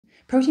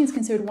Protein is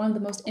considered one of the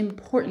most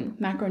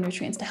important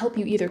macronutrients to help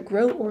you either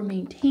grow or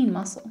maintain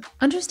muscle.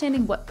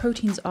 Understanding what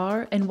proteins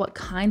are and what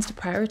kinds to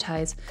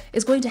prioritize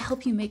is going to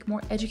help you make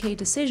more educated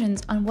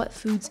decisions on what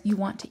foods you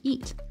want to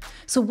eat.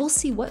 So we'll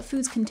see what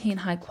foods contain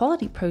high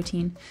quality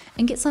protein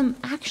and get some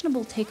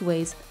actionable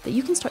takeaways that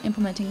you can start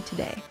implementing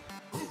today.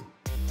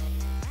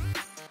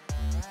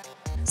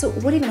 So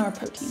what even are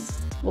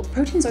proteins? Well,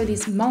 proteins are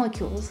these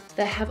molecules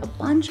that have a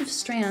bunch of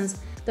strands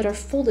that are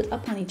folded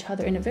up on each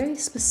other in a very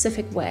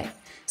specific way.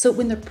 So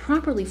when they're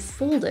properly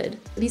folded,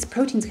 these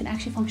proteins can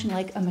actually function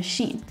like a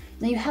machine.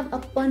 Now you have a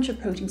bunch of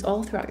proteins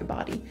all throughout your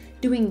body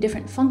doing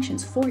different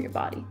functions for your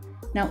body.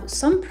 Now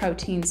some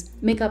proteins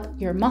make up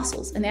your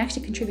muscles and they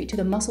actually contribute to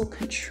the muscle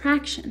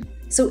contraction.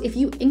 So if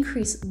you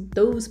increase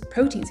those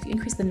proteins, if you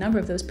increase the number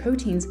of those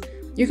proteins,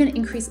 you're going to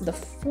increase the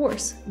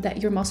force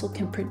that your muscle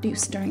can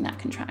produce during that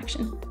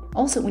contraction.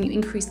 Also, when you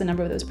increase the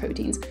number of those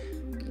proteins,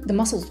 the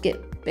muscles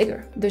get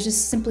bigger. There's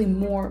just simply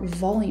more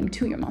volume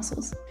to your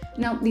muscles.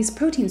 Now, these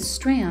protein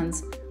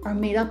strands are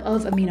made up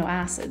of amino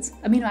acids.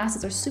 Amino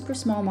acids are super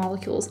small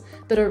molecules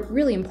that are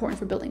really important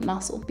for building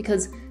muscle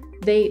because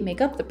they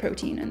make up the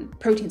protein, and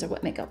proteins are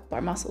what make up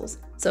our muscles.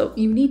 So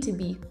you need to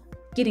be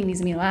getting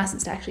these amino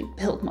acids to actually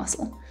build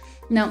muscle.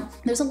 Now,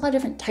 there's a lot of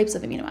different types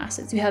of amino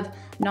acids. You have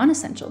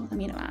non-essential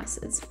amino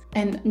acids,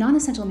 and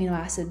non-essential amino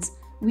acids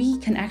we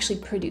can actually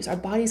produce. Our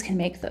bodies can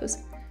make those.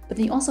 But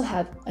then you also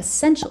have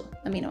essential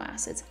amino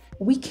acids.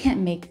 We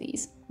can't make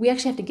these. We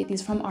actually have to get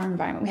these from our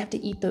environment. We have to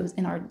eat those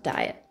in our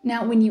diet.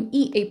 Now, when you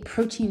eat a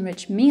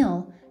protein-rich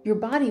meal, your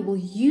body will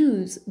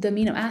use the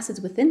amino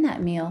acids within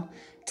that meal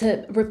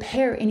to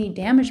repair any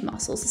damaged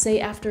muscles.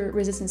 Say after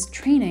resistance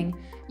training,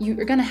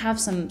 you're gonna have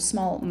some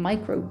small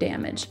micro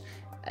damage.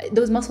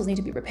 Those muscles need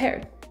to be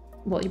repaired.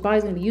 Well, your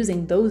body's gonna be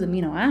using those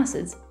amino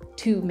acids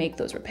to make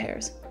those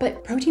repairs.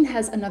 But protein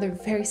has another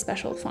very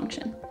special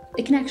function.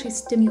 It can actually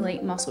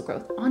stimulate muscle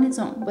growth on its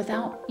own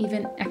without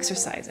even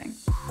exercising.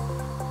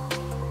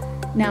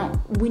 Now,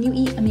 when you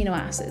eat amino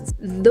acids,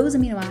 those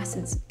amino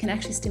acids can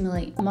actually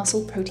stimulate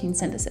muscle protein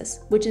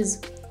synthesis, which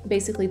is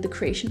basically the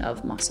creation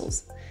of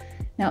muscles.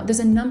 Now, there's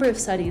a number of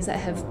studies that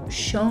have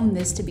shown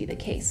this to be the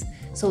case.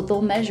 So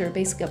they'll measure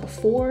basically a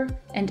before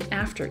and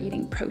after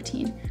eating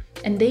protein,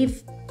 and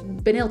they've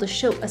been able to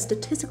show a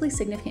statistically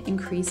significant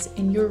increase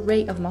in your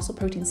rate of muscle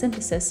protein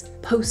synthesis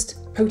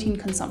post-protein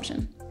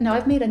consumption. Now,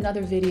 I've made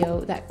another video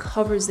that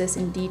covers this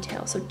in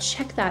detail, so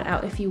check that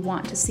out if you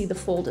want to see the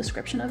full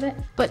description of it.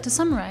 But to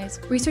summarize,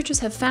 researchers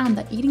have found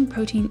that eating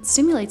protein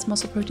stimulates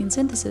muscle protein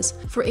synthesis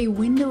for a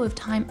window of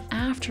time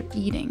after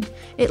eating.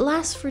 It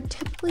lasts for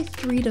typically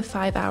 3 to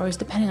 5 hours,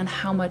 depending on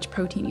how much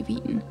protein you've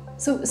eaten.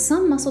 So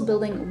some muscle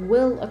building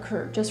will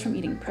occur just from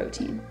eating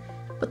protein.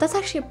 But that's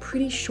actually a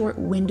pretty short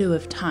window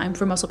of time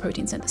for muscle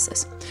protein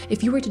synthesis.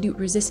 If you were to do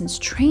resistance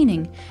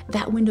training,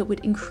 that window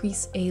would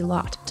increase a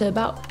lot to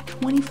about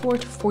 24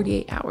 to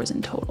 48 hours in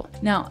total.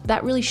 Now,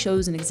 that really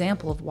shows an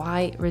example of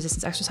why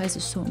resistance exercise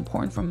is so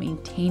important for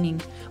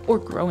maintaining or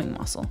growing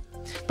muscle.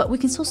 But we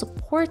can still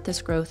support this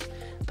growth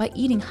by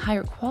eating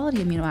higher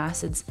quality amino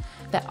acids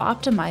that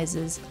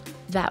optimizes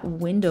that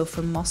window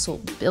for muscle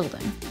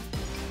building.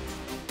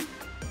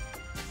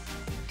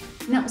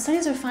 Now,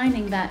 studies are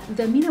finding that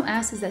the amino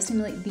acids that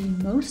stimulate the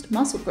most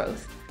muscle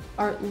growth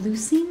are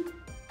leucine,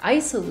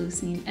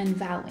 isoleucine, and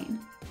valine.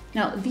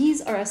 Now,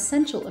 these are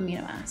essential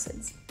amino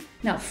acids.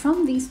 Now,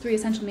 from these 3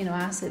 essential amino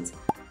acids,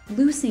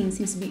 leucine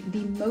seems to be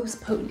the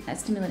most potent at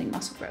stimulating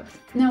muscle growth.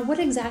 Now, what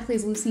exactly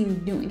is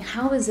leucine doing?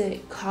 How is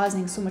it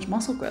causing so much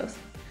muscle growth?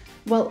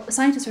 Well,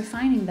 scientists are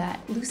finding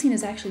that leucine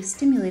is actually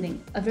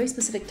stimulating a very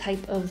specific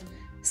type of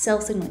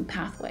cell signaling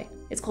pathway.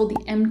 It's called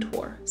the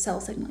mTOR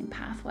cell signaling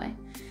pathway.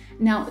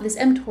 Now, this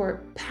mTOR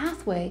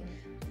pathway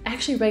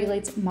actually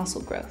regulates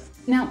muscle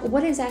growth. Now,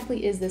 what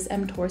exactly is this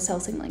mTOR cell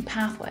signaling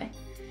pathway?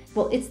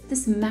 Well, it's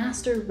this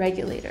master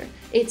regulator.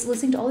 It's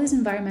listening to all these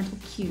environmental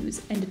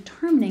cues and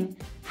determining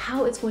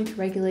how it's going to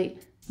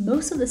regulate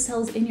most of the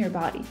cells in your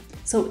body.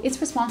 So it's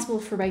responsible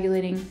for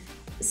regulating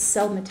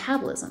cell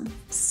metabolism,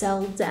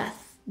 cell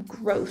death,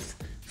 growth,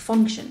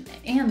 function,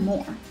 and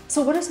more.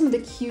 So what are some of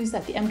the cues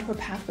that the mTOR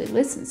pathway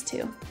listens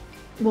to?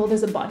 Well,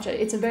 there's a bunch.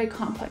 It's a very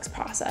complex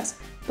process,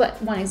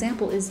 but one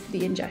example is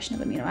the ingestion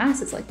of amino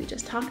acids like we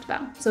just talked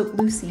about. So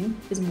leucine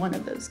is one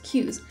of those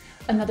cues.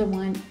 Another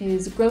one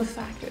is growth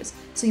factors.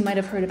 So you might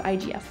have heard of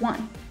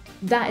IGF-1.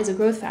 That is a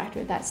growth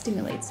factor that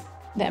stimulates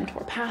the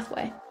mTOR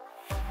pathway.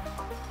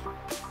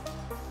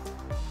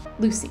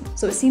 Leucine.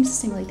 So it seems to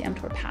stimulate the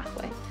mTOR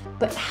pathway.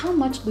 But how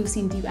much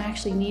leucine do you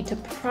actually need to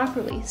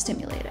properly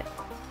stimulate it?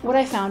 What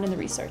I found in the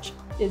research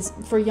is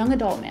for young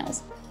adult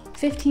males,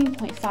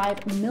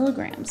 15.5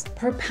 milligrams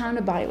per pound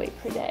of body weight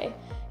per day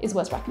is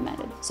what's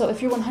recommended. So if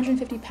you're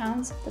 150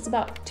 pounds, that's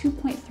about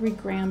 2.3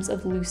 grams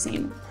of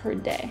leucine per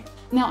day.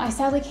 Now, I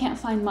sadly can't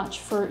find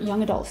much for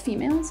young adult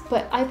females,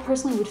 but I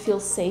personally would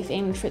feel safe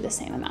aiming for the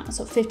same amount,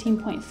 so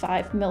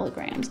 15.5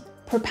 milligrams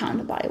per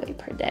pound of body weight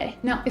per day.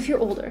 Now, if you're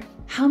older,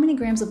 how many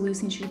grams of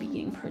leucine should you be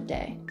eating per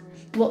day?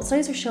 Well,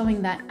 studies are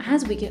showing that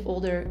as we get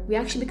older, we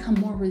actually become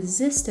more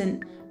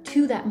resistant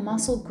to that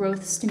muscle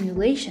growth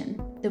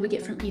stimulation that we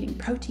get from eating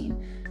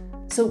protein.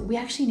 So we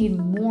actually need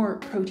more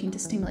protein to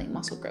stimulate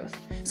muscle growth.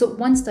 So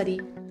one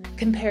study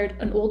compared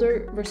an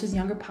older versus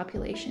younger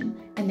population,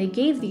 and they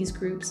gave these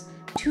groups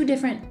 2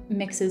 different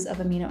mixes of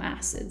amino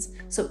acids.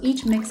 So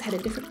each mix had a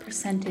different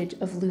percentage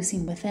of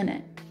leucine within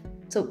it.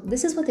 So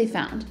this is what they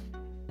found.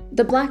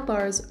 The black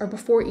bars are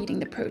before eating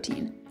the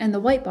protein, and the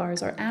white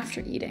bars are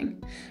after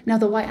eating. Now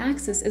the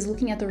y-axis is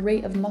looking at the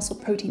rate of muscle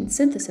protein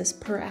synthesis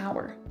per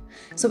hour.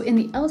 So in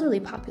the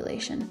elderly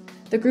population,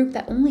 the group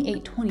that only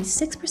ate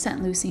 26%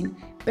 leucine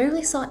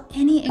barely saw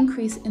any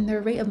increase in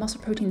their rate of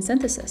muscle protein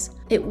synthesis.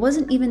 It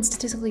wasn't even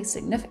statistically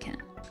significant.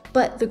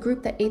 But the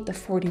group that ate the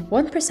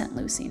 41%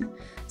 leucine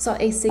saw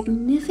a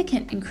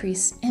significant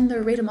increase in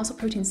their rate of muscle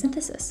protein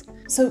synthesis.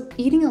 So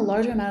eating a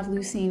larger amount of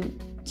leucine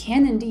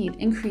can indeed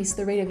increase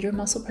the rate of your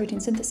muscle protein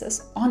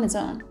synthesis on its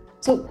own.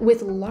 So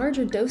with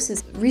larger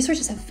doses,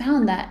 researchers have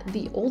found that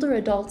the older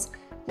adults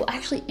will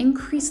actually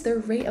increase their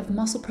rate of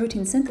muscle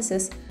protein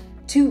synthesis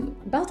to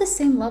about the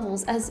same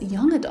levels as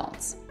young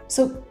adults.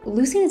 So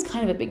leucine is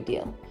kind of a big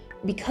deal.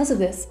 Because of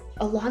this,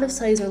 a lot of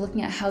studies are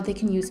looking at how they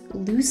can use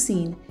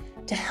leucine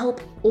to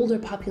help older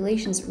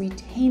populations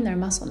retain their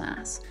muscle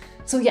mass.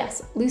 So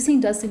yes,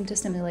 leucine does seem to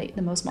stimulate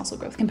the most muscle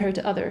growth compared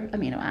to other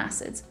amino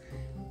acids.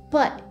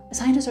 But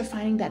scientists are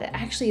finding that it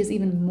actually is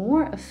even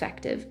more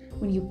effective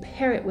when you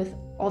pair it with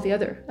all the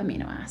other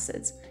amino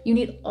acids. You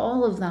need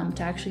all of them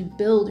to actually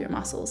build your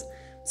muscles.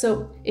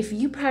 So if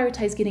you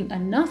prioritize getting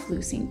enough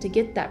leucine to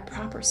get that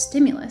proper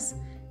stimulus,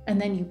 and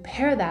then you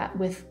pair that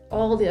with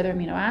all the other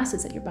amino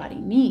acids that your body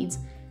needs,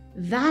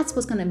 that's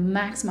what's going to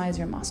maximize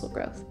your muscle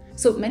growth.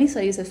 So many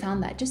studies have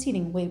found that just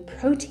eating whey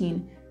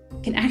protein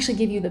can actually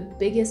give you the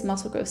biggest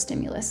muscle growth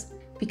stimulus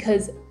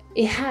because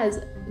it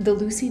has the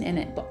leucine in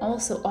it, but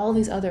also all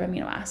these other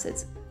amino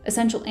acids,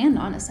 essential and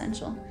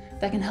non-essential,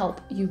 that can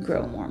help you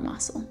grow more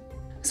muscle.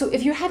 So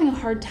if you're having a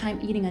hard time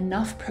eating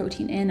enough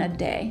protein in a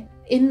day,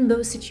 in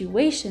those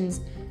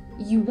situations,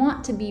 you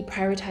want to be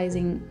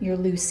prioritizing your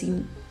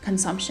leucine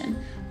consumption.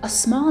 A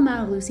small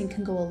amount of leucine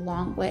can go a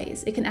long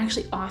ways. It can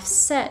actually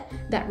offset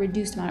that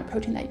reduced amount of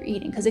protein that you're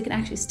eating because it can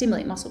actually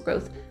stimulate muscle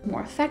growth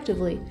more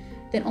effectively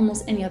than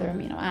almost any other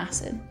amino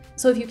acid.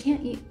 So if you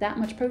can't eat that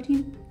much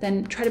protein,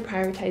 then try to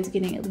prioritize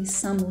getting at least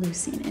some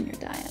leucine in your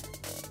diet.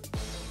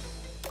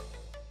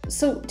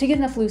 So to get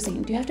enough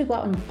leucine, do you have to go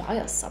out and buy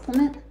a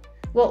supplement?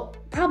 Well,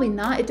 probably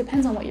not. It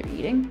depends on what you're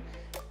eating.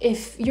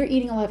 If you're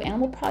eating a lot of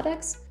animal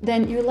products,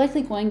 then you're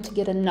likely going to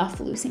get enough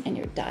leucine in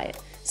your diet.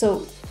 So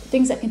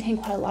things that contain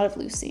quite a lot of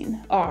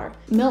leucine are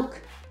milk,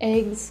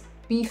 eggs,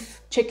 beef,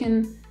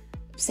 chicken,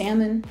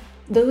 salmon.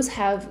 Those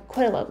have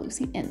quite a lot of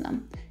leucine in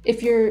them.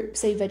 If you're,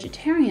 say,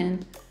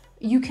 vegetarian,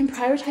 you can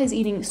prioritize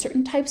eating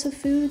certain types of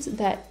foods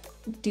that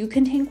do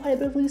contain quite a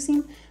bit of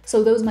leucine.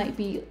 So those might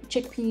be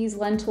chickpeas,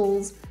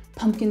 lentils,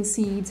 pumpkin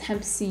seeds,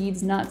 hemp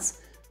seeds,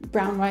 nuts,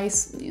 brown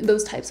rice,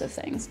 those types of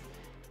things.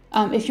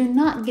 If you're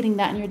not getting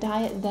that in your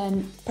diet,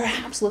 then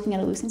perhaps looking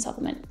at a leucine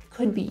supplement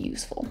could be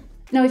useful.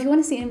 Now, if you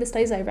want to see any of the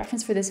studies I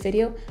referenced for this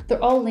video,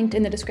 they're all linked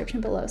in the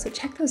description below, so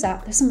check those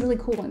out. There's some really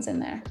cool ones in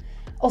there.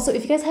 Also,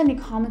 if you guys have any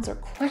comments or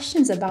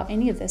questions about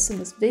any of this in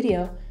this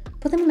video,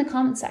 put them in the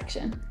comment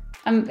section.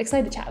 I'm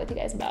excited to chat with you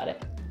guys about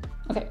it.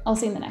 Okay, I'll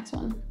see you in the next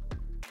one.